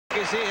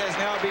Agassi has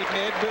now beaten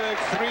Edberg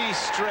 3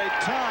 straight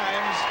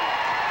times,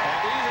 and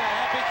he's a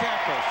happy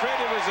camper. Fred,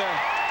 it was a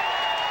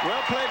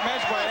well-played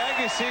match by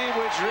Agassi,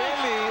 which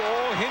really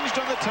all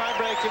hinged on the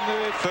tiebreak in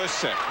the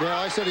first set.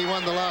 Yeah, I said he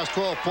won the last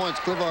 12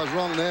 points. Cliff, I was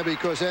wrong there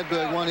because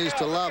Edberg won his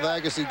to love.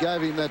 Agassi gave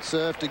him that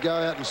serve to go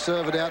out and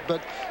serve it out,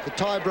 but the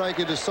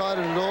tiebreaker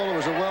decided it all. It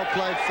was a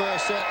well-played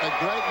first set, a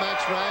great match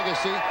for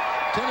Agassi.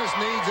 Tennis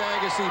needs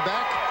Agassi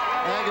back.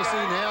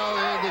 Agassi, now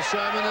the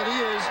showman that he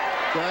is,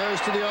 goes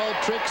to the old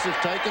tricks of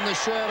taking the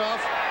shirt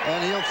off,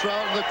 and he'll throw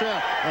it in the crowd.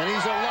 And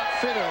he's a lot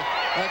fitter.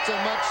 That's a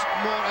much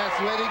more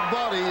athletic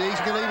body. He's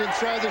going to even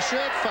throw the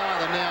shirt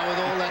farther now with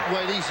all that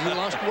weight. He's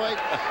lost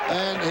weight,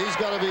 and he's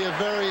got to be a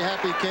very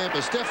happy camper.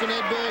 Stefan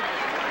Edberg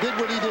did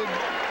what he did,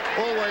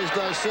 always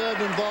does,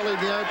 served and volleyed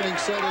the opening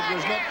set. It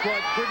was not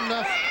quite good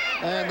enough,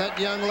 and that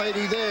young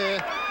lady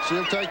there,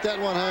 she'll take that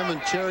one home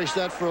and cherish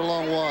that for a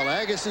long while.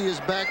 Agassi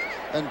is back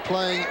and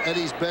playing at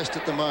his best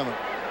at the moment.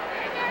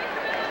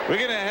 We're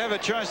going to have a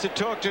chance to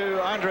talk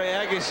to Andre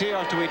Agassi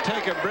after we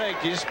take a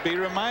break. Just be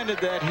reminded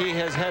that he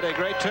has had a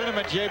great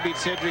tournament here. Beat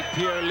Cedric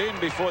Pierre-Lin.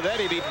 Before that,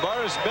 he beat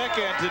Boris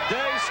Becker. And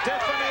today,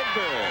 Stefan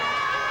Edberg.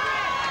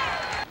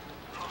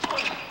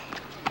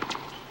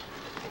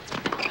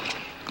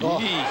 Oh,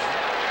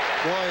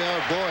 boy,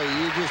 oh boy,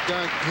 you just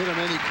don't hit him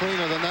any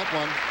cleaner than that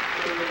one.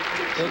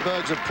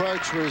 Edberg's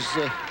approach was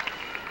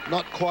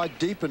not quite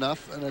deep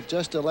enough, and it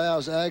just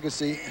allows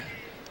Agassi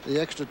the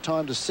extra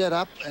time to set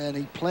up, and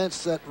he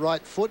plants that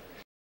right foot